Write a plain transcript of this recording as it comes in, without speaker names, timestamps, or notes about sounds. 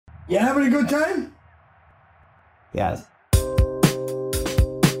You having a good time? Yes.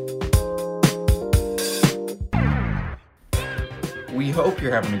 We hope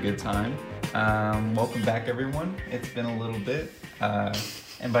you're having a good time. Welcome back, everyone. It's been a little bit.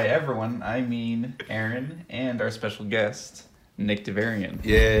 And by everyone, I mean Aaron and our special guest, Nick DeVarian.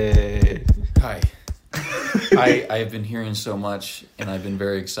 Yay. Hi. I have been hearing so much, and I've been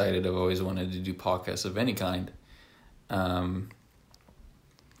very excited. I've always wanted to do podcasts of any kind. I'm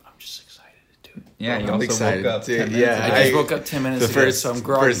just excited to do it. Yeah, you I'm also excited woke up too. 10 minutes Yeah, ago. I just woke up 10 minutes The ago, so I'm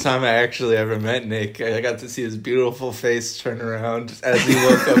groggy. first time I actually ever met Nick, I got to see his beautiful face turn around as he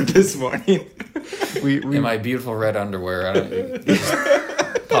woke up this morning. In my beautiful red underwear,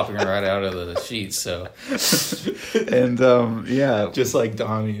 popping right out of the sheets. So, And, yeah. Just like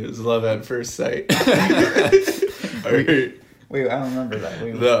Donnie, it was love at first sight. Wait, I don't remember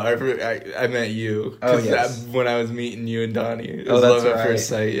that. I met you. Oh, 'Cause yes. when I was meeting you and Donnie. It Oh, was that's love at right. first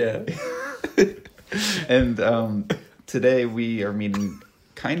sight, yeah. And today we are meeting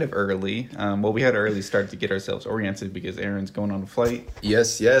kind of early. Well, we had an early start to get ourselves oriented because Aaron's going on a flight.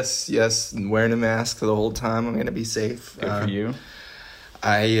 Yes. Wearing a mask the whole time. I'm going to be safe. Good for you.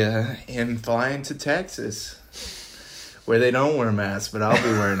 I am flying to Texas, where they don't wear masks, but I'll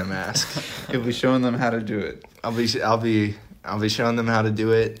be wearing a mask. You'll be showing them how to do it. I'll be showing them how to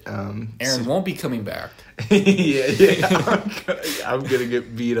do it. Aaron won't be coming back. yeah. I'm gonna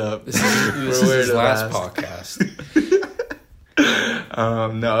get beat up. This is his last podcast.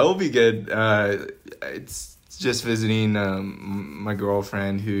 No, it'll be good. It's just visiting my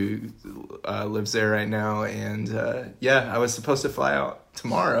girlfriend who lives there right now, and I was supposed to fly out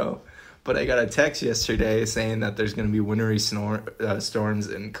tomorrow, but I got a text yesterday saying that there's going to be wintry storms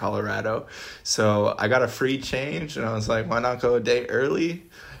in Colorado, so I got a free change, and I was like, why not go a day early?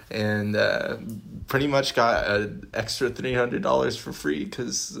 And pretty much got an extra $300 for free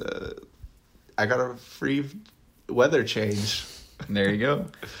because I got a free weather change. There you go.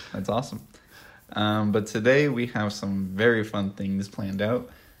 That's awesome. But today we have some very fun things planned out.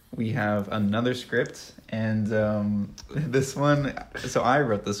 We have another script, and this one, so I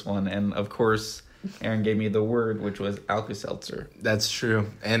wrote this one, and of course, Aaron gave me the word, which was Alka-Seltzer. That's true.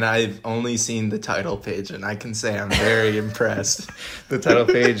 And I've only seen the title page, and I can say I'm very impressed. The title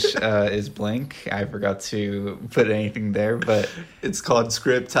page is blank. I forgot to put anything there, but It's called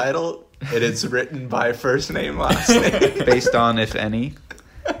Script Title, and it's written by first name, last name. based on, if any.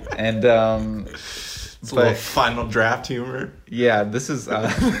 And, It's a little final draft humor. yeah, this is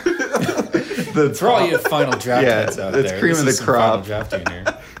For all you final draft Yeah, heads out it's there, cream this of the is some crop. final drafting here.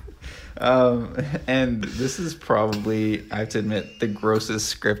 And this is probably, I have to admit, the grossest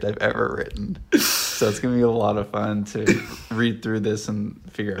script I've ever written. So it's going to be a lot of fun to read through this and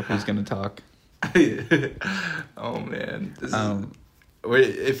figure out who's going to talk. Oh man,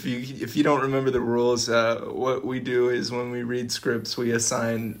 if you don't remember the rules, what we do is when we read scripts, we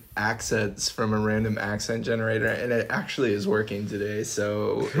assign accents from a random accent generator, and it actually is working today.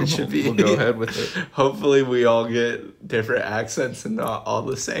 So it should be. We'll go ahead with it. Hopefully, we all get different accents and not all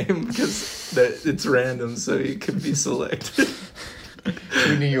the same because it's random, so you can be selected.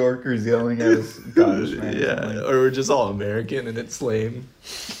 Two New Yorkers yelling at us. Gosh, man. Yeah, or we're just all American and it's lame.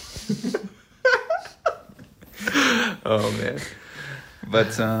 Oh man.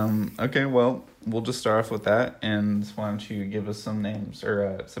 But, okay, well, we'll just start off with that. And why don't you give us some names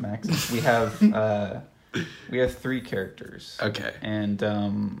or some accents? We have three characters. Okay.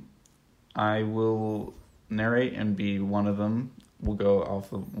 And I will narrate and be one of them. We'll go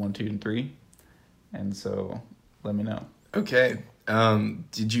off of 1, 2, and 3. And so let me know. Okay.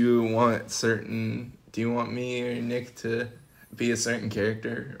 Do you want me or Nick to be a certain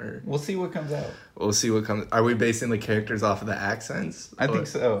character, or We'll see what comes out. we'll see what comes? Are we basing the characters off of the accents? I think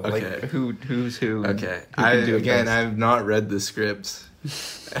so. Okay. Like who's who. and Okay. who can do it best. I've not read the script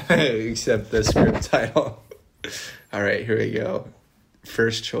except the script title. All right, here we go.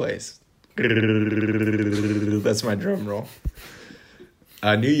 First choice. That's my drum roll.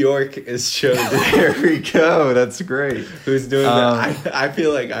 New York is chosen. There we go. That's great. Who's doing that? I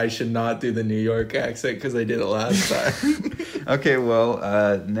feel like I should not do the New York accent because I did it last time. Okay, well,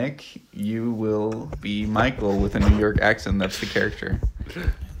 Nick, you will be Michael with a New York accent. That's the character.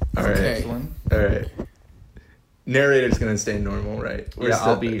 All right. Okay. Excellent. All right. Narrator's gonna stay normal, right? Yeah,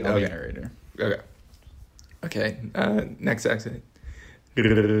 I'll be narrator. Okay. Okay. Next accent.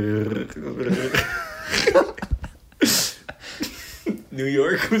 New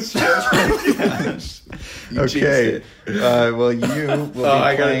York was chosen. You jinxed Okay. it. Well, you will be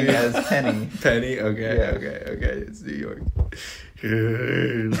I gotta playing do- as Penny. Penny. Okay. Yeah. Okay. It's New York.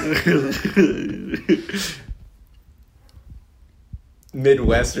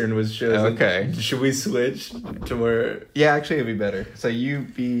 Midwestern was chosen. Okay. Should we switch to where Yeah, actually, it'd be better. So you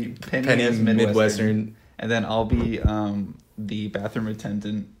be Penny, Penny as Midwestern. Midwestern, and then I'll be the bathroom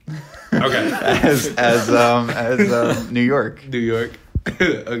attendant. Okay. as New York. New York?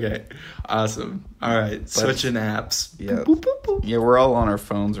 Okay. Awesome. All right. Switching apps. Yeah. Boop, boop, boop. Yeah, we're all on our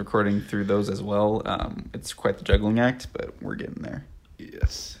phones recording through those as well. It's quite the juggling act, but we're getting there.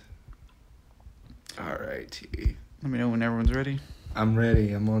 Yes. All right. Let me know when everyone's ready. I'm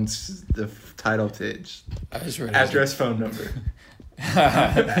ready. I'm on the title page. I was ready. Address, phone number.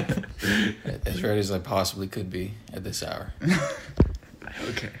 As ready as I possibly could be at this hour.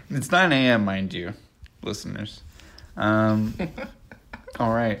 Okay. It's 9 a.m., mind you, listeners. All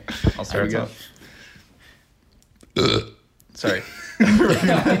right. I'll start There us we off. Sorry.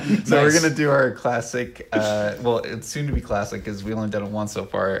 So we're gonna do our classic. Well, it's soon to be classic because we only done it once so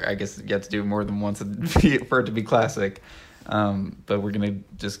far. I guess you have to do it more than once for it to be classic. But we're gonna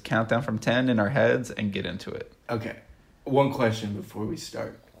just count down from 10 in our heads and get into it. Okay. One question before we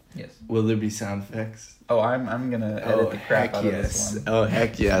start. Yes. Will there be sound effects? Oh, I'm gonna edit the crap out of this one. Oh,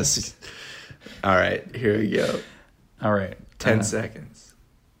 heck yes. All right. Here we go. All right. 10 seconds.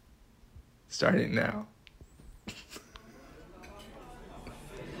 Starting now.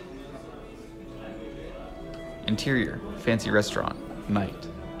 Interior, fancy restaurant, night.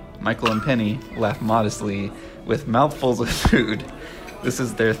 Michael and Penny laugh modestly with mouthfuls of food. This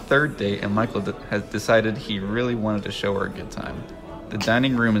is their third date, and Michael has decided he really wanted to show her a good time. The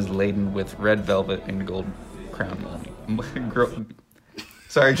dining room is laden with red velvet and gold crown molding.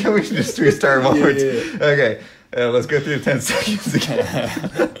 Sorry, can we just restart one more time? Okay, let's go through 10 seconds again.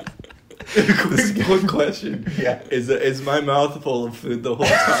 quick question. Yeah. Is my mouth full of food the whole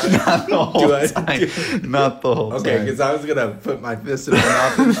time? Not the whole time. Not the whole Okay, time. because I was gonna put my fist in my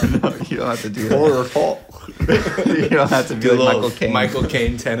mouth. No, you don't have to do Horror that. fault. You don't have to be Do a like little Michael Caine. Michael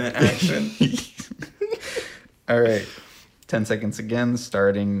Caine tenant action. All right. 10 seconds again,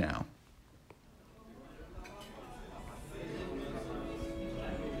 starting now.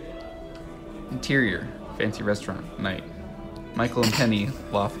 Interior, fancy restaurant, night. Michael and Penny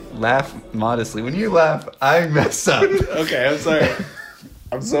laugh modestly. When you laugh, I mess up. Okay, I'm sorry.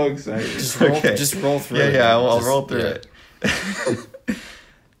 I'm so excited. Just roll through Yeah, it. yeah, I'll Just- roll through yeah. it.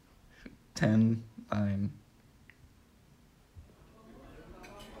 10, 9.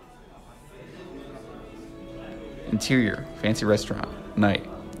 Interior, fancy restaurant, night.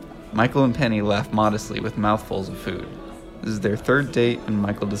 Michael and Penny laugh modestly with mouthfuls of food. This is their third date, and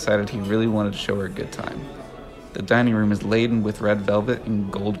Michael decided he really wanted to show her a good time. The dining room is laden with red velvet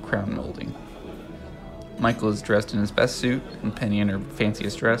and gold crown molding. Michael is dressed in his best suit, and Penny in her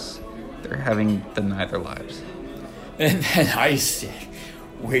fanciest dress. They're having the night of their lives. And then I said,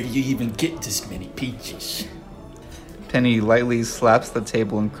 where do you even get this many peaches? Penny lightly slaps the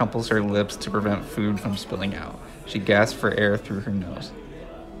table and crumples her lips to prevent food from spilling out. She gasps for air through her nose.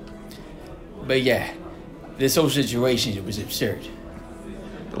 But yeah, this whole situation, it was absurd.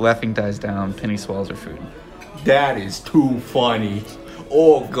 The laughing dies down. Penny swallows her food. That is too funny.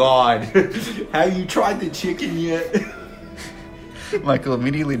 Oh God. Have you tried the chicken yet? Michael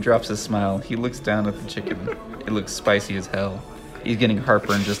immediately drops a smile. He looks down at the chicken. It looks spicy as hell. He's getting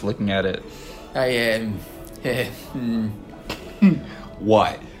heartburn just looking at it. I am.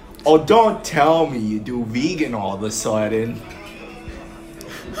 What? Oh, don't tell me you do vegan all of a sudden.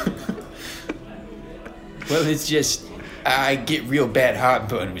 Well, it's just I get real bad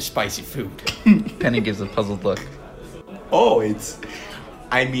heartburn with spicy food. Penny gives a puzzled look. Oh,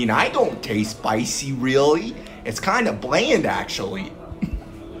 I mean, I don't taste spicy, really. It's kind of bland, actually.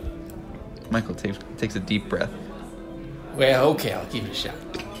 Michael takes a deep breath. Well, okay, I'll give it a shot.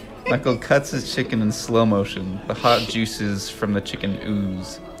 Michael cuts his chicken in slow motion. The hot juices from the chicken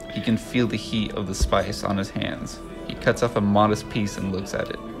ooze. He can feel the heat of the spice on his hands. He cuts off a modest piece and looks at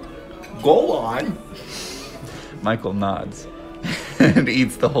it. Go on. Michael nods and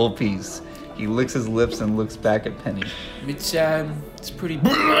eats the whole piece. He licks his lips and looks back at Penny. It's pretty.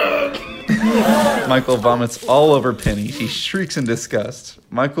 Michael vomits all over Penny. He shrieks in disgust.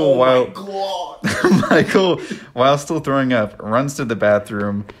 Michael, while still throwing up, runs to the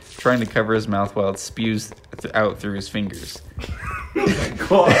bathroom, trying to cover his mouth while it spews out through his fingers.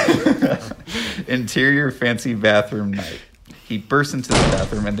 Interior fancy bathroom night. He bursts into the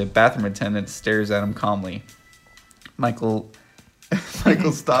bathroom, and the bathroom attendant stares at him calmly. Michael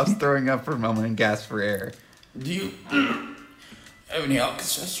stops throwing up for a moment and gasps for air. Do you have any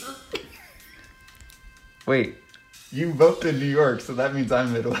Alka-Seltzer? Wait, You both did New York, so that means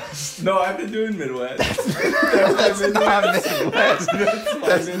I'm Midwest. No, I've been doing Midwest. That's not Midwest.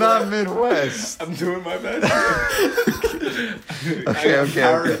 That's not Midwest. I'm doing my best. Okay, I'm okay,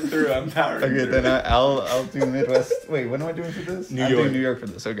 powering okay. through. I'm powering Okay, through. then I'll do Midwest. Wait, what am I doing for this? New I'm York. doing New York for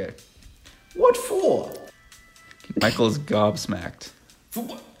this. Okay. What for? Michael's gobsmacked. For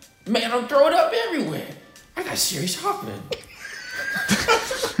what? Man, I'm throwing up everywhere. I got serious heartburn.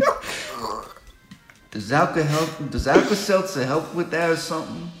 Does Alka-Seltzer help with that or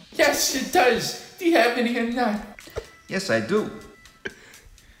something? Yes, it does. Do you have any or not? Yes, I do.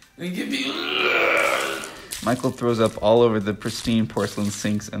 Then give me. Michael throws up all over the pristine porcelain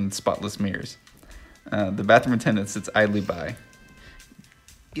sinks and spotless mirrors. The bathroom attendant sits idly by.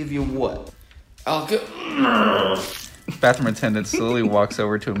 Give you what? I'll go. Bathroom attendant slowly walks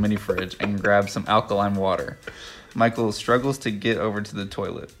over to a mini fridge and grabs some alkaline water. Michael struggles to get over to the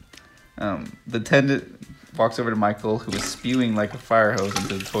toilet. The attendant walks over to Michael, who is spewing like a fire hose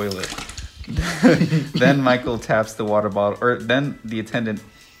into the toilet. Then Michael taps the water bottle, or then the attendant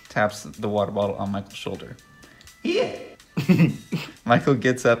taps the water bottle on Michael's shoulder. Here. Michael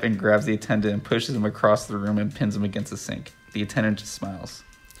gets up and grabs the attendant and pushes him across the room and pins him against the sink. The attendant just smiles.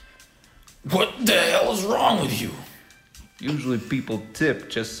 What the hell is wrong with you? Usually people tip,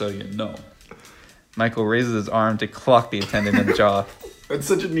 just so you know. Michael raises his arm to clock the attendant in the jaw. That's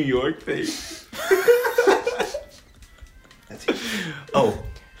such a New York thing. Oh,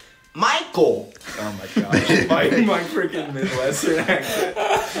 Michael. Oh my god. my freaking Midwestern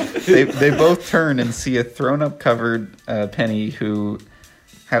accent. They both turn and see a thrown-up covered Penny who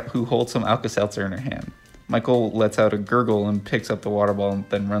holds some Alka-Seltzer in her hand. Michael lets out a gurgle and picks up the water bottle and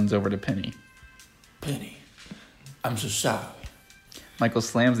then runs over to Penny. Penny, I'm so sorry. Michael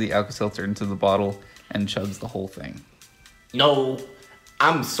slams the Alka-Seltzer into the bottle and chugs the whole thing. No,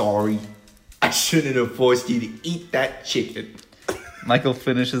 I'm sorry. I shouldn't have forced you to eat that chicken. Michael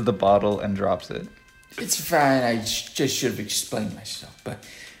finishes the bottle and drops it. It's fine. I just should have explained myself. But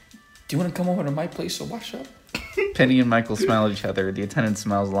do you want to come over to my place to wash up? Penny and Michael smile at each other. The attendant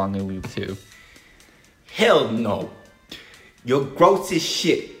smiles longingly too. Hell no. You're gross as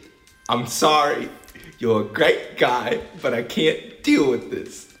shit. I'm sorry. You're a great guy, but I can't deal with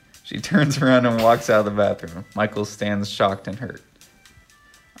this. She turns around and walks out of the bathroom. Michael stands shocked and hurt.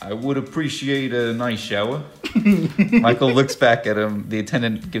 I would appreciate a nice shower. Michael looks back at him. The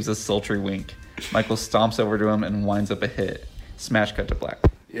attendant gives a sultry wink. Michael stomps over to him and winds up a hit. Smash cut to black.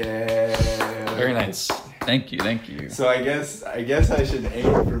 Yeah. Very nice. Thank you. So I guess I should aim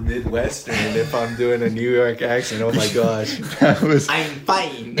for Midwestern if I'm doing a New York accent. Oh my gosh. That was I'm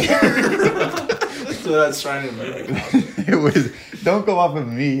fine. That's what I was trying to make. it was. Don't go off of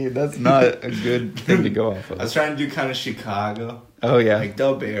me. That's not a good thing to go off I was of. trying to do kind of Chicago. Oh yeah. Like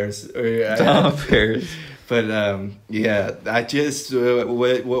the Bears. Dumb Bears. But yeah, I just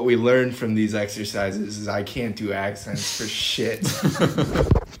what we learned from these exercises is I can't do accents for shit.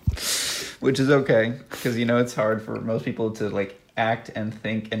 Which is okay, because it's hard for most people to like act and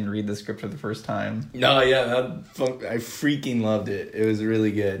think and read the script for the first time. No, yeah, I freaking loved it. It was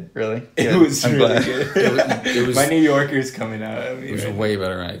really good. Really? It Good. was I'm really glad. good. It was My New Yorker's coming out at me. It was right way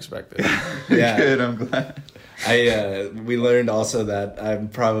better than I expected. Yeah. Good, I'm glad. We learned also that I'm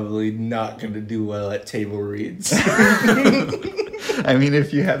probably not going to do well at table reads. I mean,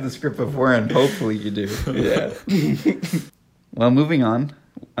 if you have the script beforehand, hopefully you do. Yeah. Well, moving on.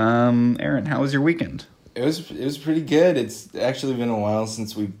 Aaron, how was your weekend? It was pretty good. It's actually been a while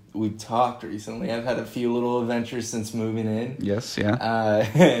since we've talked recently. I've had a few little adventures since moving in. Yes,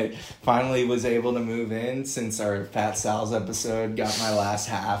 yeah. Finally was able to move in since our Fat Sal's episode. Got my last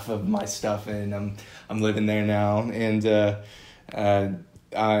half of my stuff in. I'm living there now, and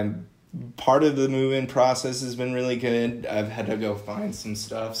part of the move-in process has been really good. I've had to go find some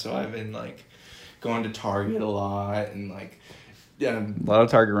stuff, so I've been like going to Target a lot and like A lot of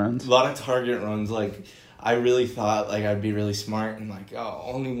Target runs. a lot of Target runs. Like I really thought like I'd be really smart and like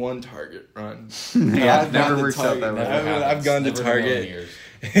only one Target run. Yeah, I've it never gone to works out that way. I've gone to Never in a million Target.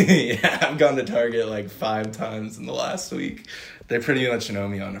 years. Yeah, I've gone to Target like 5 times in the last week. They pretty much know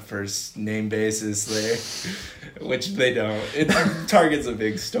me on a first name basis there, which they don't. Target's a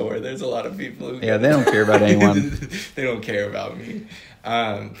big store. There's a lot of people who Yeah, they don't care about anyone. They don't care about me.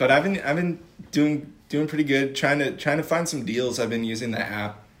 But I've been doing pretty good. Trying to find some deals. I've been using the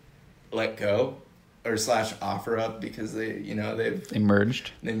app Let Go or /OfferUp because They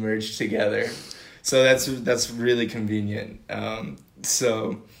merged. they merged together. So that's really convenient.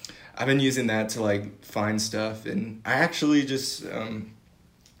 So I've been using that to like find stuff, and I actually just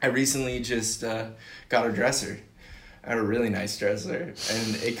I recently just got a dresser. I have a really nice dresser,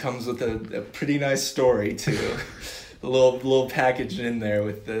 and it comes with a pretty nice story too. A little package in there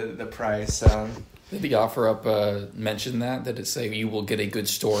with the price. Did the offer up mention that? Did it say you will get a good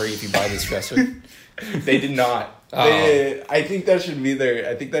story if you buy this dresser? They did not. Oh. I think that should be their.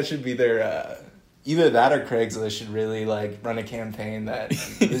 I think that should be their. Either that or Craigslist should really like run a campaign that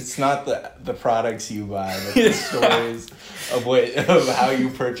it's not the products you buy, but the stories of how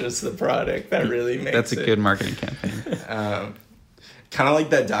you purchase the product that really makes That's a it. good marketing campaign. Kind of like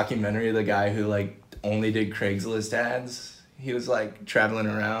that documentary of the guy who like only did Craigslist ads. He was like traveling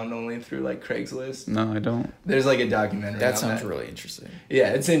around only through like Craigslist. No, I don't. There's like a documentary. That on sounds really interesting. Yeah,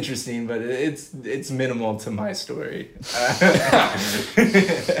 it's interesting, but it's minimal to my story.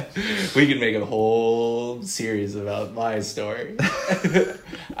 We could make a whole series about my story. So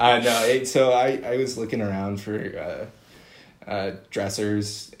I was looking around for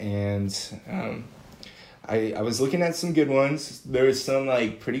dressers, and I was looking at some good ones. There was some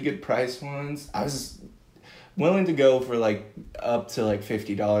like pretty good price ones. I was willing to go for like up to like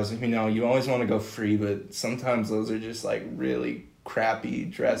 $50. You know, you always want to go free, but sometimes those are just like really crappy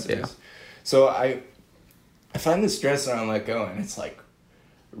dressers. Yeah. So I find this dresser on Let Go, and it's like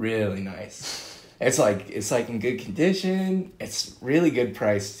really nice. It's like in good condition. It's really good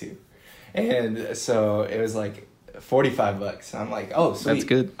price too, and so it was like $45. I'm like, oh, sweet. That's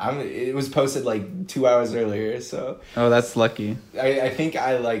good. It was posted like 2 hours earlier, so Oh, that's lucky. I think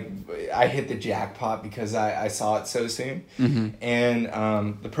I hit the jackpot because I saw it so soon. Mm-hmm.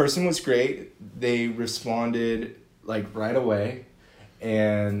 And the person was great. They responded like right away,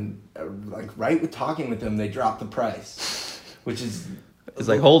 and like right with talking with them, they dropped the price, which is It's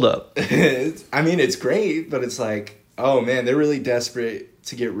like, hold up. I mean, it's great, but it's like, oh man, they're really desperate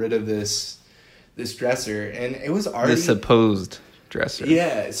to get rid of this dresser, and it was already The supposed dresser.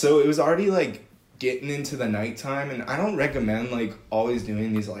 yeah, so it was already like getting into the nighttime, and I don't recommend like always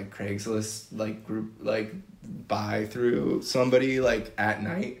doing these like Craigslist like group like buy through somebody like at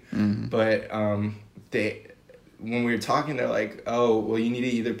night. Mm-hmm. But when we were talking, they're like, oh well, you need to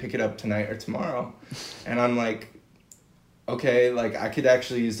either pick it up tonight or tomorrow, and I'm like, okay, like I could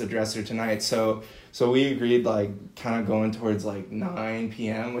actually use the dresser tonight, so we agreed like kind of going towards like 9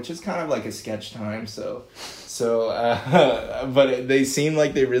 p.m., which is kind of like a sketch time. But they seemed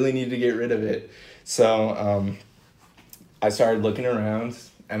like they really needed to get rid of it. So I started looking around.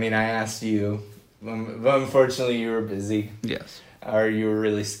 I mean, I asked you, but unfortunately you were busy. Yes. Or you were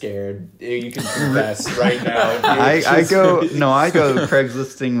really scared. You can confess right now. I go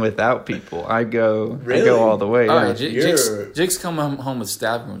Craigslisting without people. I go Really? all the way. All Yeah. right, Jake's come home with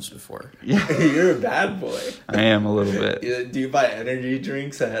stab wounds before. You're a bad boy. I am a little bit. Do you buy energy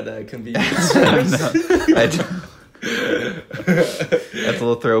drinks at convenience No, stores? I don't. That's a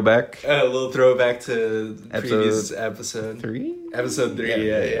little throwback. A little throwback to Episode previous episode. 3? Episode 3,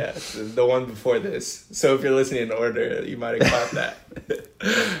 yeah. The one before this. So if you're listening in order, you might have caught that.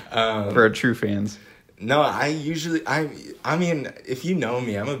 For our true fans. No, I mean, if you know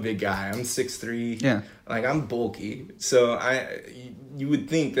me, I'm a big guy. I'm 6'3". Yeah. Like, I'm bulky. So you would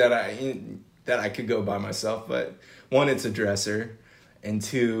think that I could go by myself, but one, it's a dresser. And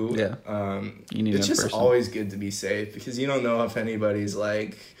two, Yeah. You need it's another just person. always good to be safe because you don't know if anybody's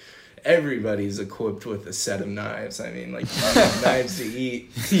like, everybody's equipped with a set of knives. I mean, like, you need knives to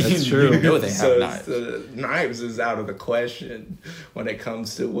eat. That's true. You know they have knives. So knives is out of the question when it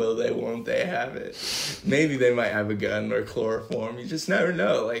comes to will they, won't they have it. Maybe they might have a gun or chloroform. You just never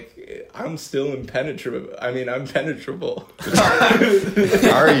know. Like, I'm still impenetrable. I mean, I'm penetrable.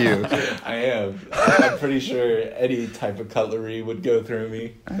 Are you? I am. I'm pretty sure any type of cutlery would go through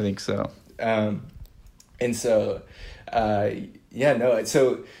me. I think so. And so,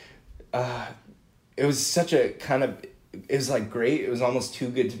 it was such a kind of, it was like great. It was almost too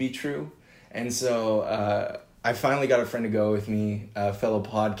good to be true. And so, I finally got a friend to go with me, a fellow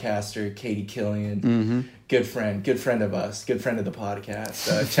podcaster, Katie Killian. Mm-hmm. Good friend of us, good friend of the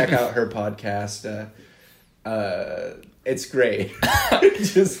podcast. Check out her podcast. It's great.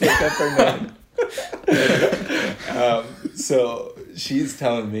 Just look up her name. So she's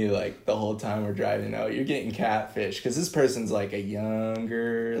telling me like the whole time we're driving out, you're getting catfish because this person's like a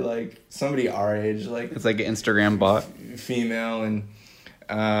younger, like somebody our age, like It's like an Instagram bot. female, and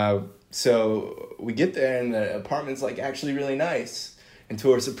so we get there and the apartment's like actually really nice, and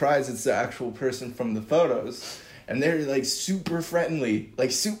to our surprise it's the actual person from the photos, and they're like super friendly,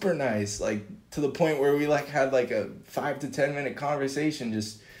 like super nice, like to the point where we like had like a 5 to 10 minute conversation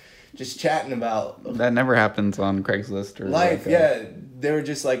just chatting about That never happens on Craigslist or life. like, Yeah, they were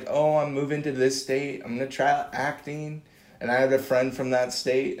just like, oh, I'm moving to this state, I'm gonna try acting, and I had a friend from that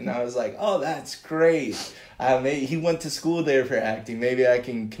state, and I was like, oh, that's great. Maybe he went to school there for acting. Maybe I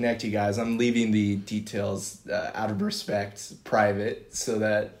can connect you guys. I'm leaving the details out of respect private, so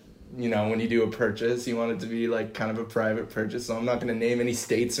that, you know, when you do a purchase, you want it to be like kind of a private purchase. So I'm not going to name any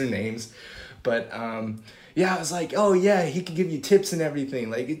states or names, but yeah, I was like, oh yeah, he could give you tips and everything.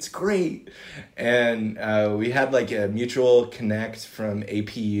 Like, it's great. And we had like a mutual connect from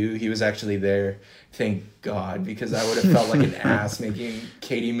APU. He was actually there. Thank God, because I would have felt like an ass making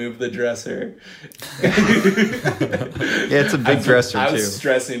Katie move the dresser. Yeah, it's a big dresser, I too. was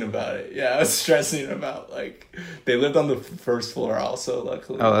stressing about it. Yeah, I was stressing about, like, they lived on the first floor also,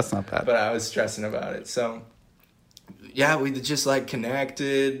 luckily. Oh, that's not bad. But I was stressing about it. So, yeah, we just, like,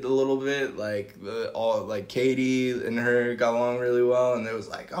 connected a little bit. Like, Katie and her got along really well. And it was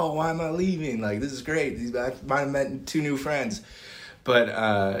like, oh, why am I leaving? Like, this is great. I might have met 2 new friends. But,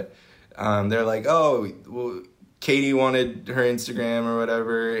 they're like, oh, well, Katie wanted her Instagram or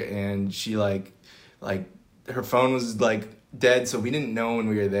whatever, and she like her phone was like dead, so we didn't know when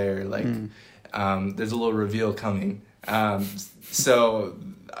we were there. Like, there's a little reveal coming. So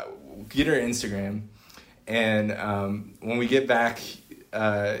get her Instagram, and when we get back,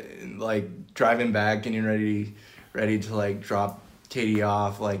 like driving back, getting ready to like drop Katie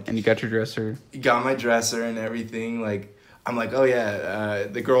off, like, And you got your dresser. got my dresser and everything, like. I'm like, oh yeah,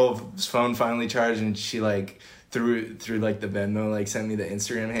 the girl's phone finally charged, and she like through like the Venmo, like sent me the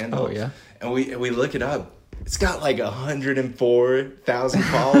Instagram handle. Oh yeah. And we look it up. It's got like 104,000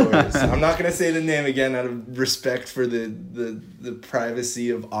 followers. I'm not gonna say the name again out of respect for the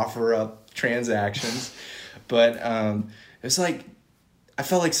privacy of OfferUp transactions, but it's like I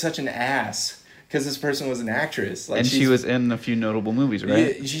felt like such an ass because this person was an actress. Like, And she was in a few notable movies,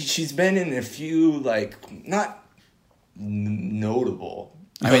 right? Yeah, she's been in a few, like, not notable.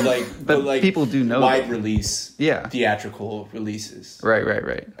 I mean, but like people do know wide them. release, Yeah. theatrical releases. Right.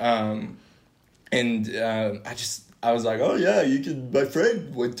 I was like, oh yeah, my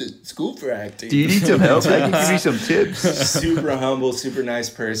friend went to school for acting. Do you need some help? I can give you some tips. Super humble, super nice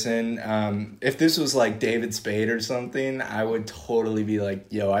person. If this was like David Spade or something, I would totally be like,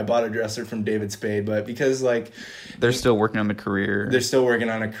 yo, I bought a dresser from David Spade. But because like They're still working on the career. they're still working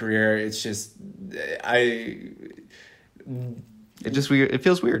on a career, it's just It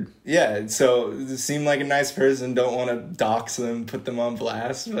feels weird. yeah, so it seemed like a nice person. Don't want to dox them, put them on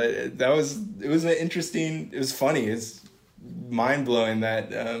blast, but it was funny. It's mind blowing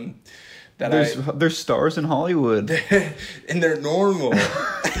that There's stars in Hollywood. and they're normal.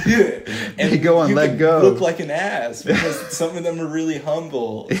 And They go on you Let can Go. look like an ass because some of them are really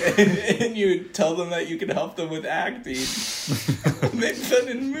humble, and you tell them that you can help them with acting. They've been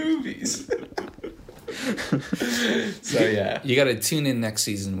in movies. So yeah. You got to tune in next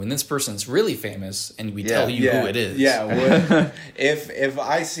season when this person's really famous and we tell you who it is. Yeah, if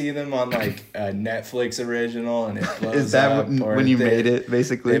I see them on like a Netflix original and it blows Is that up, or when you they- made it,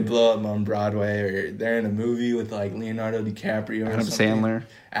 basically? They blow up on Broadway, or they're in a movie with like Leonardo DiCaprio or Adam something. Sandler.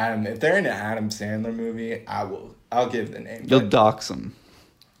 If they're in an Adam Sandler movie, I'll give the name. You'll But dox them.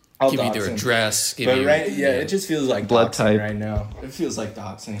 I'll Give you dox their them. address. Give But you, it just feels like Blood doxing type. right now. It feels like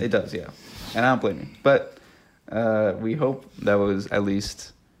doxing. It does, yeah. And I don't blame you. But we hope that was at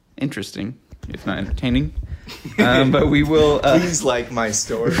least interesting, if not entertaining. But we will... Please like my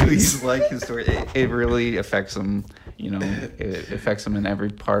story. Please like his story. It really affects him, it affects him in every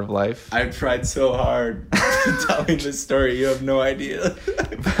part of life. I've tried so hard telling this story. You have no idea.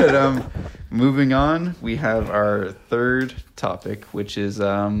 But moving on, we have our third topic, which is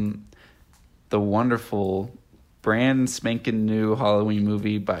the wonderful, brand spanking new Halloween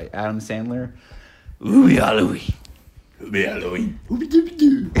movie by Adam Sandler, Ooby Halloween. Ooby Halloween.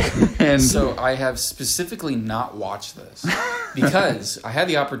 And So I have specifically not watched this because I had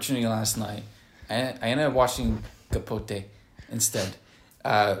the opportunity last night. I ended up watching Capote instead.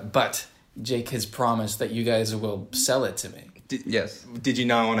 But Jake has promised that you guys will sell it to me. yes. Did you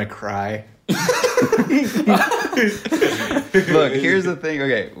not want to cry? Look, here's the thing.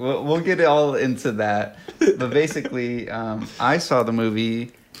 Okay, we'll get all into that. But basically, I saw the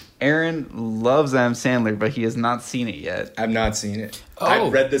movie. Aaron loves Adam Sandler, but he has not seen it yet. I've not seen it. Oh.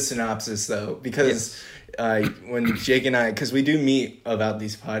 I've read the synopsis though, because when Jake and I, because we do meet about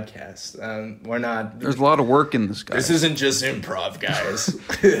these podcasts, we're not. There's a lot of work in this guy. This isn't just improv, guys.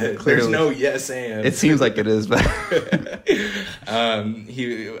 There's no yes and. It seems like it is, but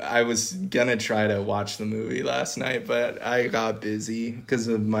I was gonna try to watch the movie last night, but I got busy because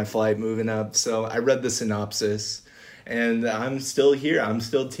of my flight moving up. So I read the synopsis, and I'm still here. I'm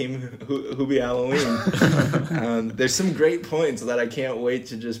still Team Hubie Halloween. There's some great points that I can't wait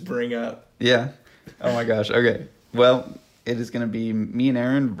to just bring up. yeah. Oh my gosh. Okay. Well, it is going to be me and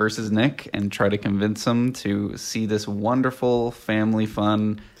Aaron versus Nick, and try to convince him to see this wonderful, family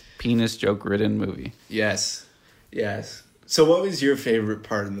fun, penis joke ridden movie. Yes. So what was your favorite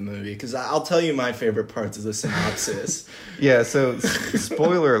part of the movie? Because I'll tell you my favorite parts of the synopsis. Yeah, so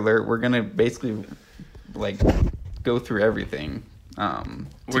spoiler alert, we're going to basically like go through everything to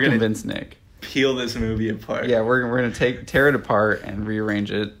We're gonna- convince Nick. Peel this movie apart. Yeah, we're going to tear it apart and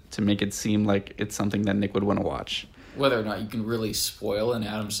rearrange it to make it seem like it's something that Nick would want to watch. Whether or not you can really spoil an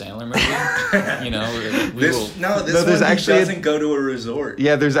Adam Sandler movie, you know, we will. This No, one there's actually doesn't go to a resort.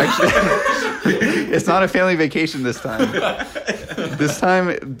 Yeah, there's actually it's not a family vacation this time. But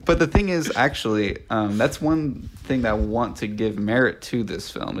the thing is, actually, that's one thing that I want to give merit to this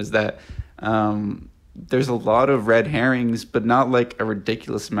film is that there's a lot of red herrings, but not like a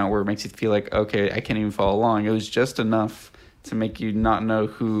ridiculous amount where it makes you feel like, okay, I can't even follow along. It was just enough to make you not know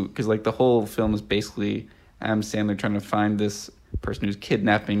who, because like the whole film is basically Adam Sandler trying to find this person who's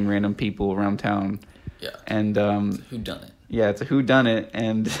kidnapping random people around town. Yeah. And Who done it? yeah, it's a whodunit,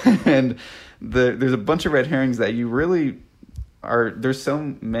 and there's a bunch of red herrings that you really are. There's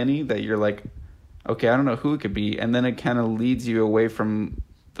so many that you're like, okay, I don't know who it could be, and then it kind of leads you away from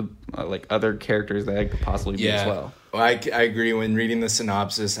the like other characters that it could possibly be as well. Well, I agree. When reading the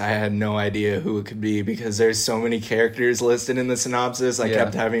synopsis, I had no idea who it could be because there's so many characters listed in the synopsis. I Yeah.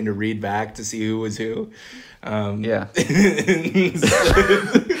 kept having to read back to see who was who. Yeah.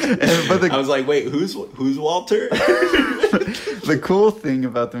 But I was like, wait, who's Walter? The cool thing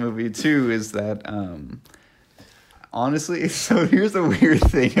about the movie too is that honestly, so here's the weird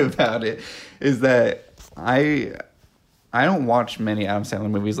thing about it is that I don't watch many Adam Sandler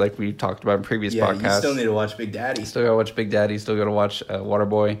movies like we talked about in previous Yeah, podcasts. you still need to watch Big Daddy. Still gotta watch Big Daddy. Still gotta watch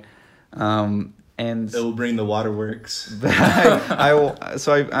Waterboy. And It will bring the waterworks. I will.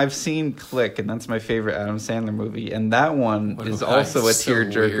 So I've seen Click, and that's my favorite Adam Sandler movie, and that one is also a So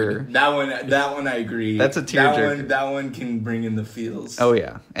tearjerker. weird. That one I agree. That's a tearjerker. That one can bring in the feels. Oh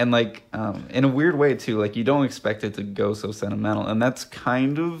yeah, and like in a weird way too. Like you don't expect it to go so sentimental, and that's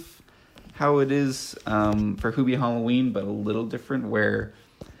kind of how it is for Hubie Halloween, but a little different. Where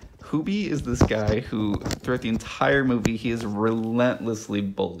Hubie is this guy who, throughout the entire movie, he is relentlessly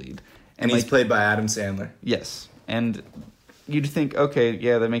bullied, and he's like, played by Adam Sandler. yes, and you'd think, okay,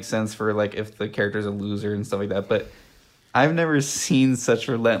 yeah, that makes sense for like if the character's a loser and stuff like that, but I've never seen such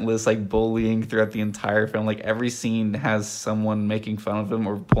relentless like bullying throughout the entire film. Like every scene has someone making fun of him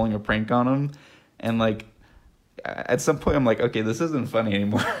or pulling a prank on him, and like at some point I'm like, okay, this isn't funny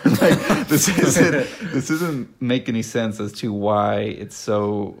anymore. Like this isn't make any sense as to why it's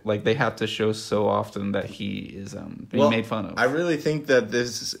so like they have to show so often that he is being made fun of. I really think that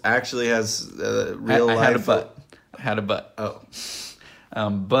this actually has real I life. had a butt. Oh,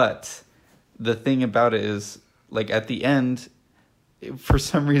 But the thing about it is, like at the end, for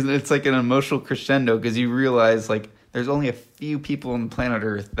some reason, it's like an emotional crescendo because you realize like there's only a few people on planet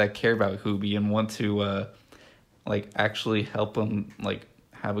Earth that care about Hubie and want to like actually help him like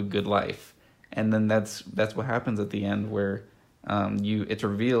have a good life, and then that's what happens at the end where it's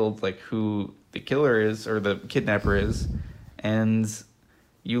revealed like who the killer is or the kidnapper is, and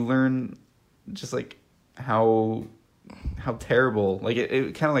you learn just like how terrible, like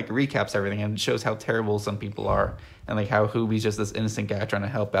it kind of like recaps everything and shows how terrible some people are, and like how Hubie's just this innocent guy trying to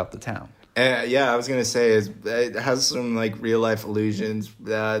help out the town. yeah, I was gonna say it has some like real life allusions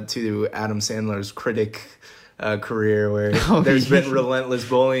to Adam Sandler's critic career, where there's been relentless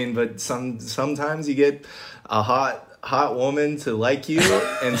bullying, but sometimes you get a hot woman to like you,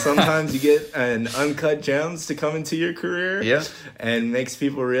 and sometimes you get an uncut gems to come into your career. Yeah, and makes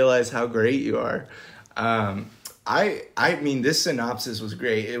people realize how great you are. I mean, this synopsis was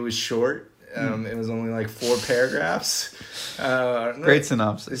great. It was short. It was only like 4 paragraphs. Great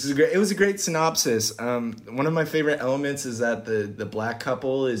synopsis. This is great. It was a great synopsis. One of my favorite elements is that the black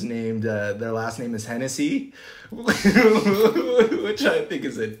couple is named, their last name is Hennessy, which I think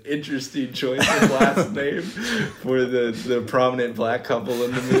is an interesting choice of last name for the prominent black couple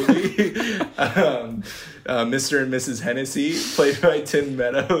in the movie. Mr. and Mrs. Hennessy, played by Tim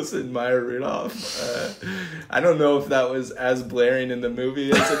Meadows and Maya Rudolph. I don't know if that was as blaring in the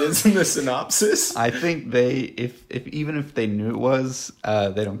movie as it is in the synopsis. I think if even if they knew it was,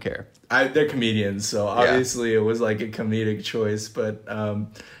 they don't care. They're comedians, so obviously it was like a comedic choice. But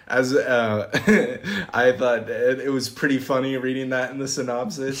as I thought it was pretty funny reading that in the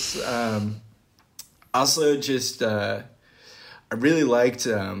synopsis. Also, just I really liked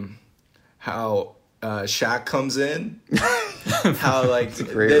how Shaq comes in how like a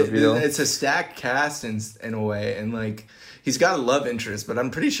great reveal. it's a stacked cast in a way, and like he's got a love interest, but I'm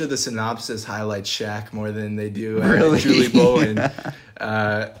pretty sure the synopsis highlights Shaq more than they do Really? Julie Bowen.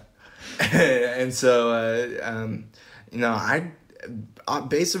 And so you know,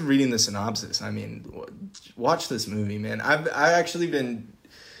 based on reading the synopsis, I mean, watch this movie, man. I actually been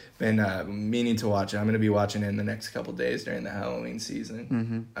meaning to watch it. I'm gonna be watching it in the next couple days during the Halloween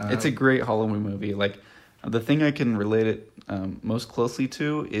season. It's a great Halloween movie. Like, the thing I can relate it most closely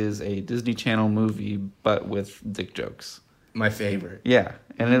to is a Disney Channel movie, but with dick jokes. My favorite. Yeah,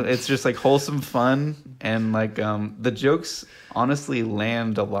 and it's just like wholesome fun, and like the jokes honestly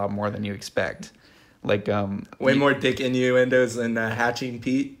land a lot more than you expect. Like Way more dick innuendos than Hatching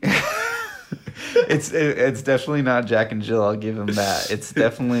Pete. it's definitely not Jack and Jill. I'll give him that. It's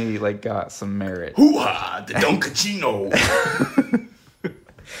definitely like got some merit. Hoo-ha, the Don Cachino.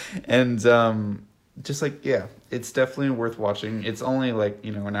 And just like, yeah, it's definitely worth watching. It's only like,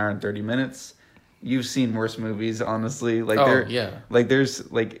 you know, an hour and 30 minutes. You've seen worse movies, honestly. Like like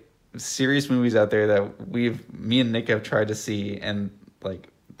there's like serious movies out there that me and Nick have tried to see, and like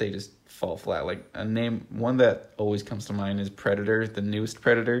they just fall flat. Like one that always comes to mind is Predator, the newest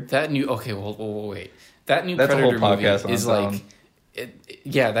Predator. Wait. That new That's a whole Predator movie podcast on is its like, own.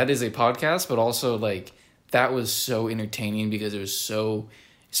 yeah, that is a podcast, but also like that was so entertaining because it was so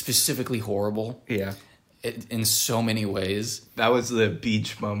specifically horrible. Yeah. In so many ways. That was the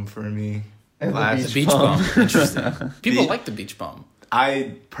beach bum for me. The beach bum. Interesting. People like the beach bum.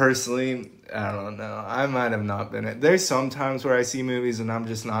 I personally, I don't know. I might have not been it. There's some times where I see movies and I'm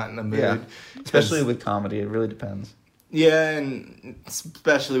just not in the mood. Yeah. Especially with comedy, it really depends. Yeah, and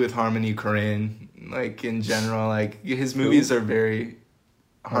especially with Harmony Korine. Like, in general, like, his movies are very...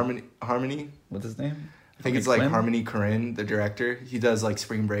 Harmony? What's his name? I think it's like Harmony Korine, the director. He does, like,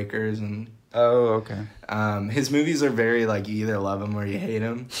 Spring Breakers and... Oh, okay. His movies are very, like, you either love him or you hate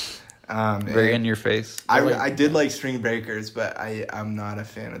him. Very in your face. I did like Spring Breakers, but I'm not a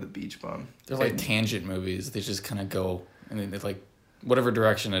fan of the beach bum. They're like tangent movies. They just kind of go, and then it's like whatever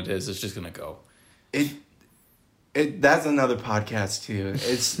direction it is, it's just gonna go. That's another podcast too.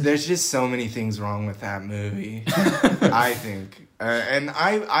 There's just so many things wrong with that movie. I think, and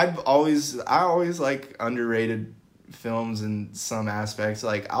I always like underrated films in some aspects.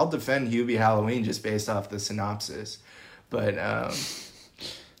 Like, I'll defend Hubie Halloween just based off the synopsis, but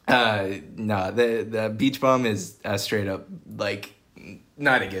no, the Beach Bum is straight up like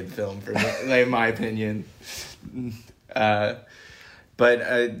not a good film for me, like, in my opinion. But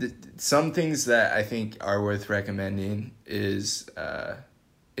some things that I think are worth recommending is the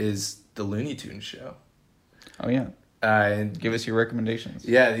Looney Tunes show. Oh yeah. And give us your recommendations.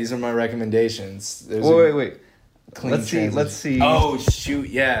 Yeah, these are my recommendations. Wait. Let's see. Oh shoot,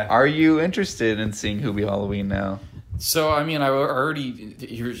 yeah. Are you interested in seeing Hubie Halloween now? So, I mean, I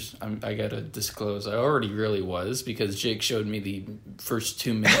gotta disclose, I already really was, because Jake showed me the first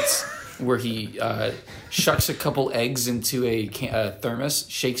 2 minutes where he shucks a couple eggs into a thermos,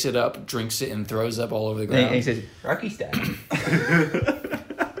 shakes it up, drinks it, and throws up all over the ground. And he says, Rocky style.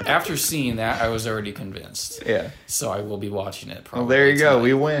 After seeing that, I was already convinced. Yeah. So I will be watching it probably. Well, there you go. tonight.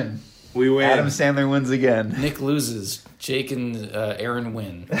 We win. We win. Adam Sandler wins again. Nick loses. Jake and Aaron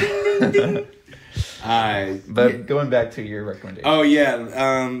win. But going back to your recommendation. Oh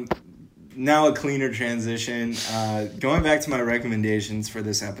yeah. Now a cleaner transition. Going back to my recommendations for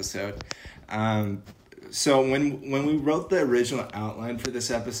this episode. So when we wrote the original outline for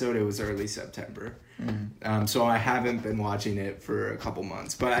this episode, it was early September. Mm-hmm. So I haven't been watching it for a couple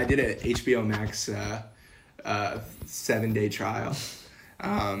months, but I did a HBO Max 7-day trial.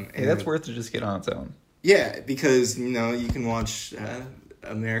 Hey, that's worth to just get on its own. Yeah, because you can watch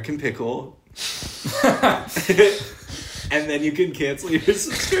American Pickle. And then you can cancel your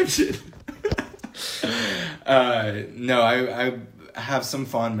subscription. No, I have some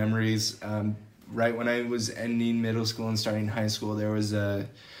fond memories. Right when I was ending middle school and starting high school, there was a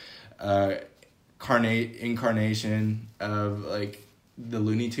incarnation of like the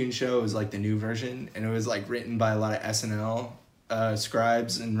Looney Tunes show. It was like the new version, and it was like written by a lot of SNL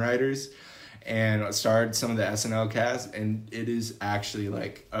scribes and writers. And it starred some of the SNL cast, and it is actually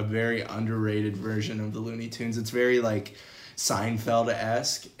like a very underrated version of the Looney Tunes. It's very like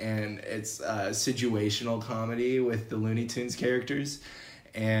Seinfeld-esque, and it's situational comedy with the Looney Tunes characters.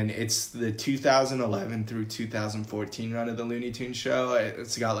 And it's the 2011 through 2014 run of the Looney Tunes show.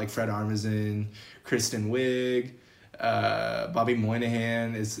 It's got like Fred Armisen, Kristen Wiig, Bobby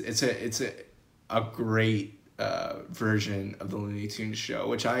Moynihan. It's a great version of the Looney Tunes show,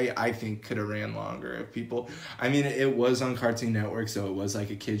 which I think could have ran longer if people... I mean, it was on Cartoon Network, so it was like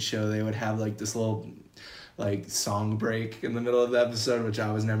a kid's show. They would have like this little like song break in the middle of the episode, which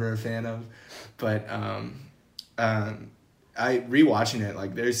I was never a fan of. But I rewatching it,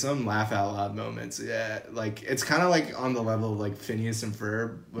 like there's some laugh out loud moments. Yeah, like it's kind of like on the level of like Phineas and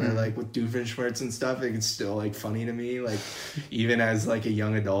Ferb, where like with Doofenshmirtz and stuff, it's still like funny to me. Like even as like a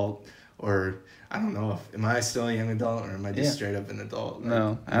young adult, or I don't know, am I still a young adult or am I just straight up an adult? Like,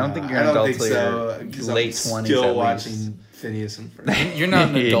 no, I don't think you're an adult until you're late 20s. I'm still watching Phineas and Ferb. You're not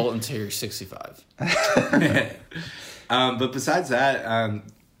an adult until you're 65. But besides that,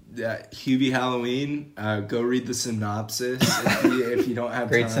 Hubie Halloween, go read the synopsis if you don't have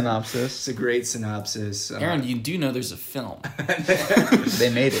great time. synopsis. It's a great synopsis. Aaron, you do know there's a film. They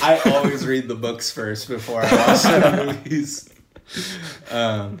made it. I always read the books first before I watch the movies.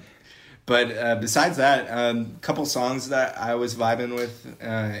 But besides that, a couple songs that I was vibing with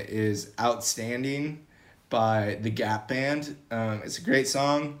is Outstanding by the Gap Band. It's a great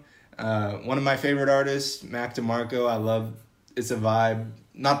song. One of my favorite artists, Mac DeMarco. I love It's a Vibe.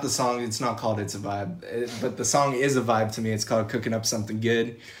 Not the song, it's not called It's a Vibe, but the song is a vibe to me. It's called Cooking Up Something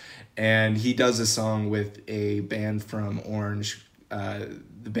Good. And he does a song with a band from Orange. The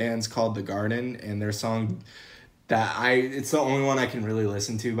band's called The Garden, and their song it's the only one I can really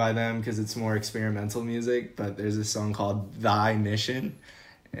listen to by them because it's more experimental music, but there's a song called Thy Mission,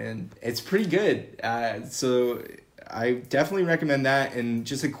 and it's pretty good. So I definitely recommend that. And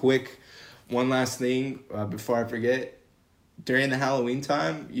just a quick one last thing before I forget. During the Halloween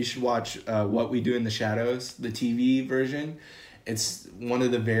time, you should watch What We Do in the Shadows, the TV version. It's one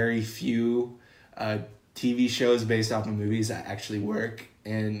of the very few TV shows based off of movies that actually work.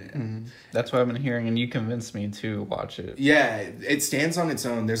 And that's what I've been hearing, and you convinced me to watch it. Yeah, it stands on its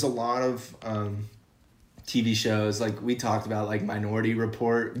own. There's a lot of TV shows, like we talked about, like Minority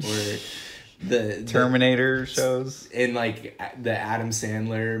Report, or the Terminator shows. In like the Adam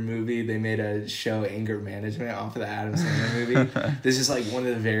Sandler movie, they made a show, Anger Management, off of the Adam Sandler movie. This is like one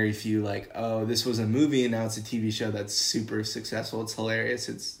of the very few, like, oh, this was a movie and now it's a TV show that's super successful. It's hilarious.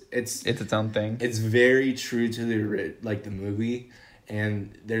 It's its own thing. It's very true to the movie.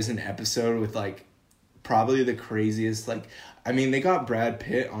 And there's an episode with like probably the craziest, like, I mean, they got Brad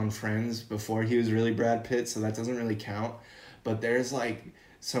Pitt on Friends before he was really Brad Pitt, so that doesn't really count. But there's like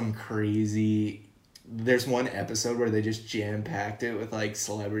some crazy, there's one episode where they just jam-packed it with like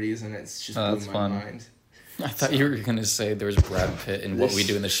celebrities, and it's just blew my mind. I thought you were going to say there was Brad Pitt in What We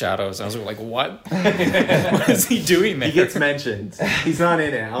Do in the Shadows. I was like, what? What is he doing there? He gets mentioned. He's not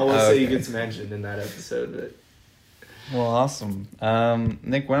in it. I will say he gets mentioned in that episode, but... Well, awesome.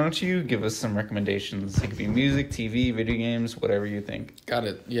 Nick, why don't you give us some recommendations? It could be music, TV, video games, whatever you think. Got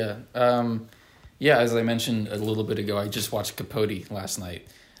it. Yeah. Yeah, as I mentioned a little bit ago, I just watched Capote last night.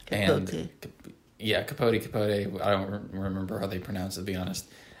 Capote. Capote. I don't remember how they pronounce it, to be honest.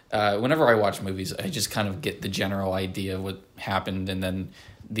 Whenever I watch movies, I just kind of get the general idea of what happened, and then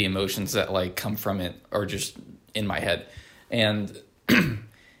the emotions that like come from it are just in my head. And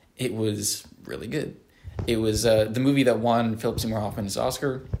it was really good. It was the movie that won Philip Seymour Hoffman's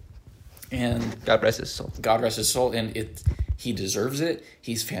Oscar, and God rest his soul. God rest his soul, and he deserves it.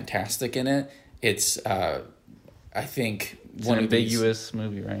 He's fantastic in it. It's I think it's an ambiguous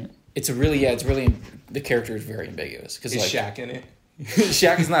movie, right? It's really the character is very ambiguous because is Shaq in it?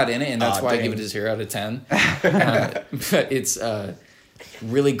 Shaq is not in it, and that's why I give it a 0 out of 10. But it's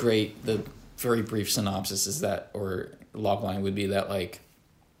really great. The very brief synopsis is that, or logline would be that, like,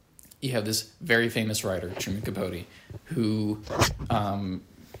 you have this very famous writer, Truman Capote, who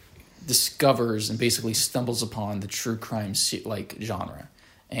discovers and basically stumbles upon the true crime genre.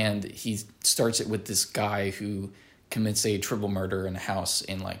 And he starts it with this guy who commits a triple murder in a house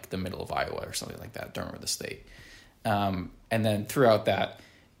in like the middle of Iowa or something like that. Don't remember the state. And then throughout that,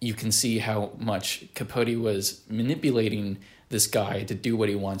 you can see how much Capote was manipulating this guy to do what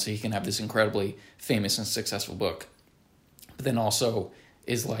he wants so he can have this incredibly famous and successful book. But then also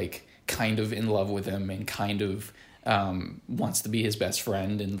is like kind of in love with him and kind of wants to be his best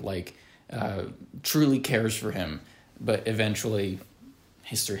friend and like truly cares for him. But eventually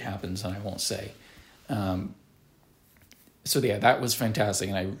history happens, and I won't say. So yeah, that was fantastic,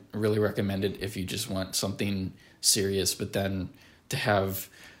 and I really recommend it if you just want something serious, but then to have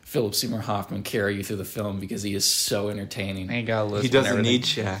Philip Seymour Hoffman carry you through the film because he is so entertaining. He doesn't need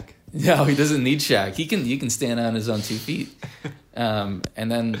Shaq. No, he doesn't need Shaq. He can stand on his own 2 feet. And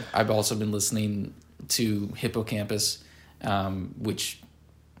then I've also been listening to Hippocampus, which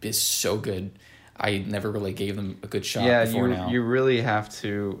is so good. I never really gave them a good shot before now. You really have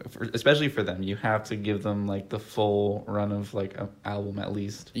to, especially for them, you have to give them like the full run of like an album at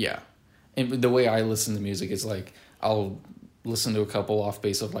least. Yeah. And the way I listen to music is like I'll listen to a couple off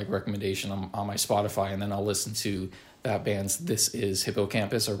base of like recommendation on my Spotify, and then I'll listen to that band's This Is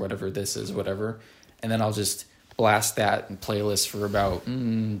Hippocampus or whatever this is, whatever. And then I'll just blast that in playlist for about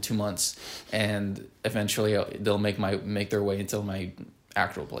 2 months, and eventually they'll make their way into my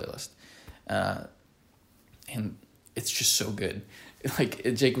actual playlist. And it's just so good. Like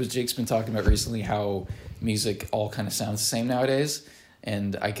Jake's been talking about recently how music all kind of sounds the same nowadays,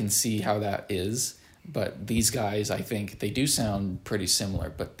 and I can see how that is. But these guys, I think they do sound pretty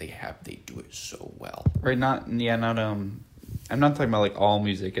similar, but they do it so well. Right, I'm not talking about like all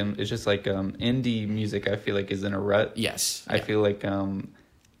music, and it's just like indie music I feel like is in a rut. Yes. I feel like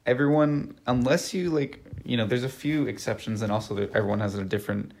everyone, unless you like, there's a few exceptions, and also everyone has a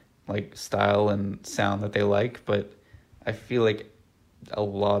different like style and sound that they like, but I feel like a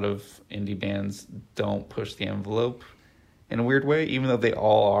lot of indie bands don't push the envelope in a weird way, even though they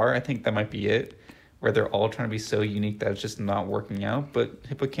all are. I think that might be it, where they're all trying to be so unique that it's just not working out. But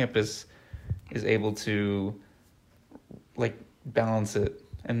Hippocampus is able to like balance it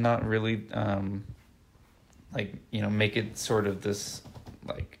and not really make it sort of this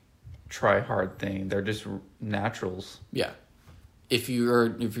like try hard thing. They're just naturals. Yeah. If you're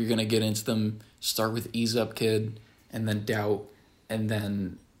gonna get into them, start with Ease Up Kid, and then Doubt, and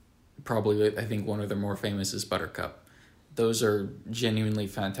then probably I think one of their more famous is Buttercup. Those are genuinely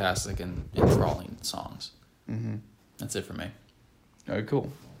fantastic and enthralling songs. Mm-hmm. That's it for me. All right,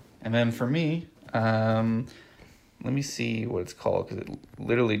 cool. And then for me, let me see what it's called, because it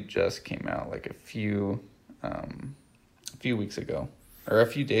literally just came out like a few weeks ago, or a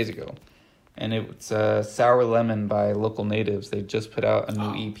few days ago. And it's Sour Lemon by Local Natives. They just put out a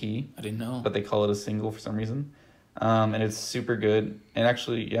new EP. I didn't know. But they call it a single for some reason. And it's super good. And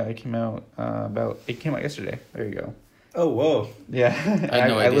actually, yeah, it came out yesterday. There you go. Oh, whoa. Yeah. I had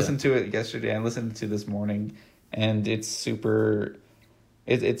no idea. I listened to it yesterday. I listened to it this morning. And it's super...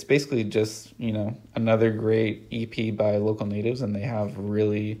 It's basically just, another great EP by Local Natives. And they have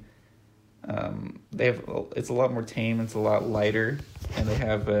really... it's a lot more tame. It's a lot lighter. And they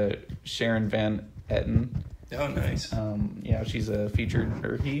have Sharon Van Etten. Oh, nice. Yeah, she's a featured...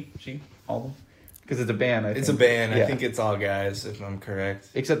 Or she? All of them? Because it's a band, I think. It's a band. Yeah. I think it's all guys, if I'm correct.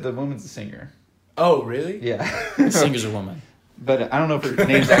 Except the woman's a singer. Oh, really? Yeah. The singer's a woman. But I don't know if her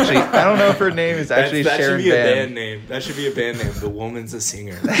name's actually... I don't know if her name is actually that Sharon should be a Van. band name. That should be a band name. The Woman's a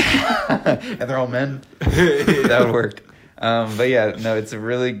Singer. And they're all men. That would work. But yeah, no, it's a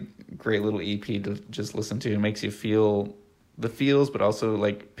really great little EP to just listen to. It makes you feel the feels, but also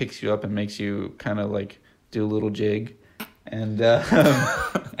like picks you up and makes you kind of like do a little jig. And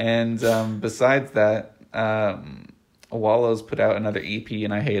besides that, Wallows put out another EP,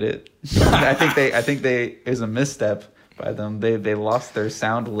 and I hate it. I think it was a misstep by them. They lost their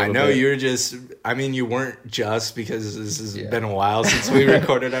sound a little bit. I know you weren't just, because this has been a while since we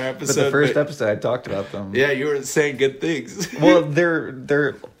recorded our episode. But the first episode, I talked about them. Yeah, you were saying good things. Well,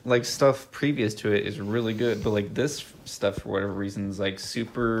 their like stuff previous to it is really good, but like this stuff for whatever reason is like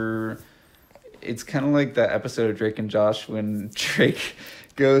super. It's kind of like that episode of Drake and Josh when Drake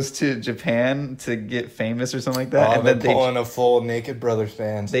goes to Japan to get famous or something like that. And then pulling a full Naked Brothers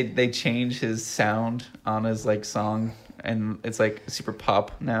band. They change his sound on his like song, and it's like super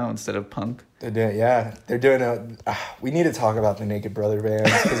pop now instead of punk. They're doing we need to talk about the Naked Brother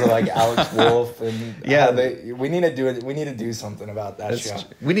bands because of like Alex Wolf and we need to do something about that show.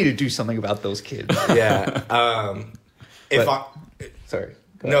 We need to do something about those kids. Yeah. Sorry.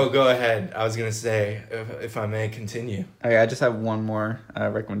 Go ahead. I was gonna say, if I may continue. Okay, I just have one more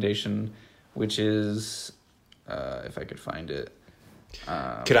recommendation, which is, if I could find it.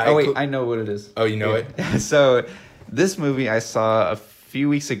 I know what it is. Oh, you know it? So, this movie I saw a few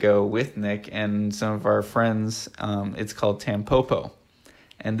weeks ago with Nick and some of our friends. It's called Tampopo,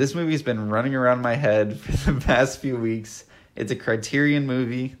 and this movie's been running around my head for the past few weeks. It's a Criterion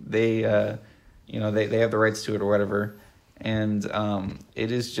movie. They have the rights to it or whatever. And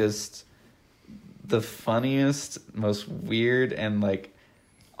it is just the funniest, most weird, and like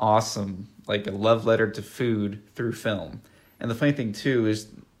awesome, like a love letter to food through film. And the funny thing too is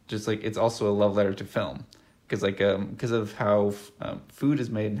just like it's also a love letter to film, because of how food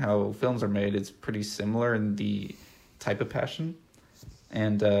is made and how films are made. It's pretty similar in the type of passion,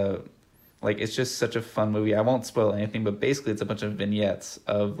 and it's just such a fun movie. I won't spoil anything, but basically it's a bunch of vignettes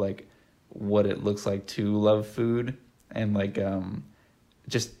of like what it looks like to love food. And like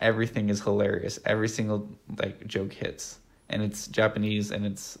just everything is hilarious. Every single like joke hits, and it's Japanese, and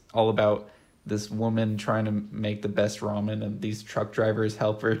it's all about this woman trying to make the best ramen, and these truck drivers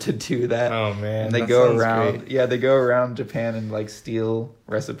help her to do that. Oh man, And they that go sounds around, great. yeah, they go around Japan and like steal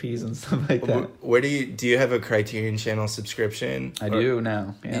recipes and stuff like that. Where do you have a Criterion Channel subscription? I Or- do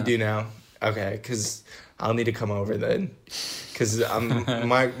now. Yeah. You do now? Okay, because I'll need to come over then. Because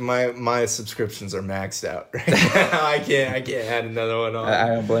my subscriptions are maxed out right now. I can't add another one on. I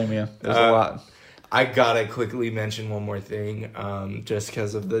don't blame you. There's a lot. I gotta quickly mention one more thing, just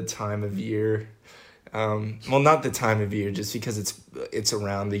because of the time of year. Well, not the time of year, just because it's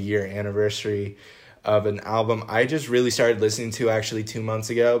around the year anniversary of an album I just really started listening to actually 2 months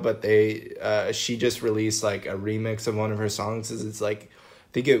ago. But she just released like a remix of one of her songs. It's like,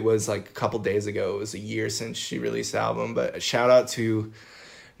 I think it was like a couple days ago. It was a year since she released the album. But shout out to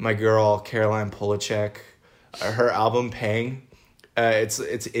my girl Caroline Polachek, her album Pang. It's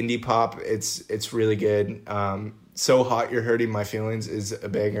indie pop. It's really good. So Hot You're Hurting My Feelings is a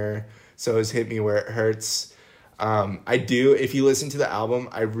banger. So is Hit Me Where It Hurts. If you listen to the album,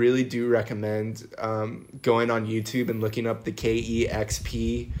 I really do recommend going on YouTube and looking up the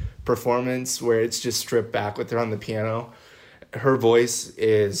KEXP performance where it's just stripped back with her on the piano. Her voice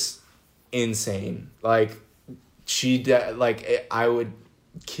is insane. Like I would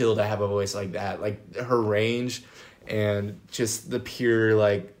kill to have a voice like that. Like her range and just the pure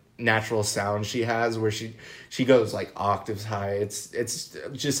like natural sound she has where she goes like octaves high. It's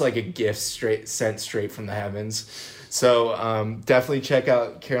just like a gift sent straight from the heavens. So definitely check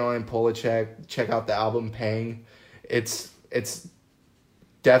out Caroline Polachek. Check out the album Pang. It's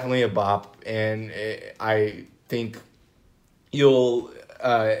definitely a bop, and I think you'll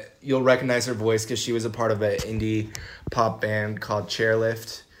recognize her voice because she was a part of an indie pop band called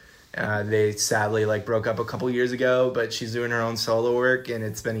Chairlift. They sadly broke up a couple years ago, but she's doing her own solo work, and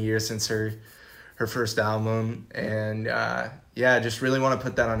it's been a year since her first album, and just really want to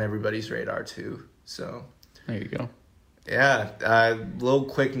put that on everybody's radar too. So There you go. yeah, little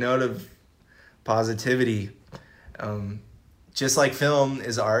quick note of positivity. Just like film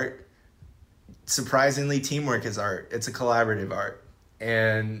is art, surprisingly teamwork is art. It's a collaborative art,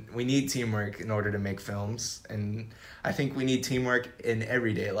 and we need teamwork in order to make films, and I think we need teamwork in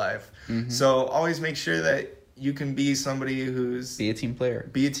everyday life. Mm-hmm. So always make sure that you can be somebody who's Be a team player.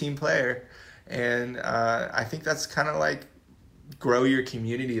 be a team player, and I think that's kind of like grow your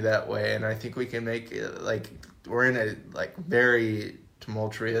community that way. And I think we can make it, we're in a very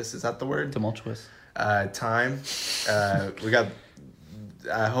tumultuous, is that the word, Tumultuous. time. We got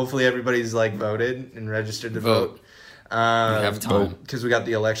hopefully everybody's voted and registered to vote. We have time. Because we got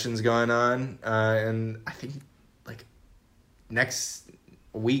the elections going on, and I think next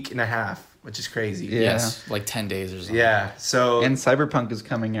week and a half, which is crazy. Yeah. Yes, 10 days or something. Yeah. So And Cyberpunk is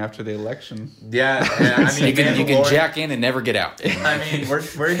coming after the election. yeah, and I mean, You can Mandalorian- jack in and never get out. I mean,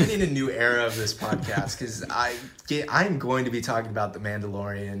 we're hitting a new era of this podcast because I'm going to be talking about the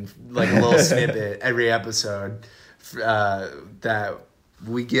Mandalorian, a little snippet every episode. That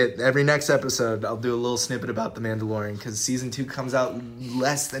we get every next episode. I'll do a little snippet about the Mandalorian because season 2 comes out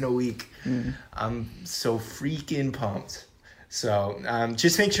less than a week. I'm so freaking pumped. So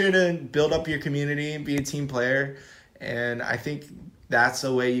just make sure to build up your community, be a team player, and I think that's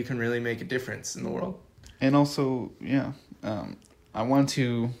a way you can really make a difference in the world. And also, I want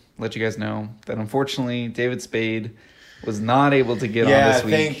to let you guys know that unfortunately David Spade was not able to get on this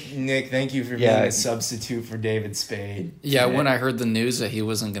week. Thank you for being a substitute for David Spade. Yeah, when I heard the news that he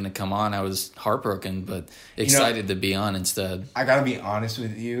wasn't going to come on, I was heartbroken, but excited to be on instead. I gotta be honest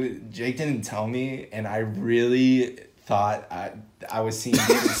with you, Jake didn't tell me, and I really thought I was seeing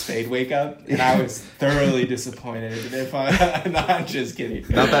David Spade wake up, and I was thoroughly disappointed. If I'm just kidding.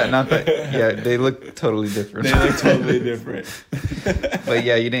 Not that. Yeah, they look totally different. They look totally different. But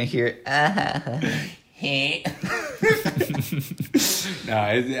yeah, you didn't hear. No,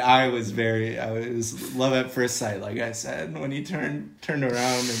 I was love at first sight, like I said, when he turned around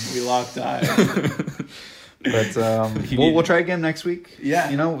and we locked eyes. But we'll try again next week.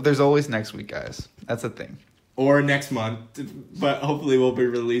 Yeah. There's always next week, guys. That's the thing. Or next month, but hopefully we'll be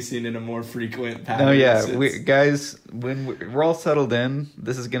releasing in a more frequent pattern. No, yeah, when we're all settled in,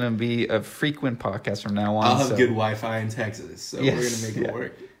 this is gonna be a frequent podcast from now on. I'll have good Wi-Fi in Texas, so Yes, we're gonna make it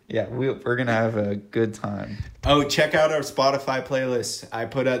work. Yeah, we're gonna have a good time. Oh, check out our Spotify playlist. I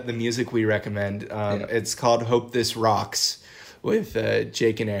put out the music we recommend. It's called "Hope This Rocks" with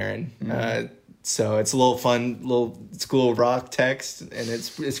Jake and Aaron. Mm-hmm. So it's a little fun, little school rock text, and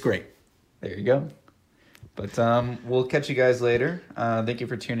it's great. There you go. But we'll catch you guys later. Thank you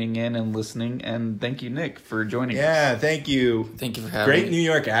for tuning in and listening, and thank you, Nick, for joining us. Yeah, thank you. Thank you for having Great me. New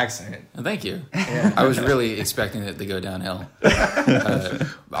York accent. Thank you. I was really expecting it to go downhill.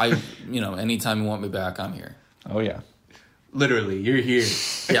 Anytime you want me back, I'm here. Oh yeah. Literally, you're here.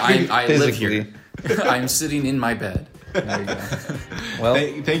 Yeah, I live Physically. here. I'm sitting in my bed. There you go. Well,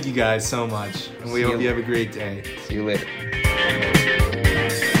 Thank you guys so much. And we See hope you. you have a great day. see you later.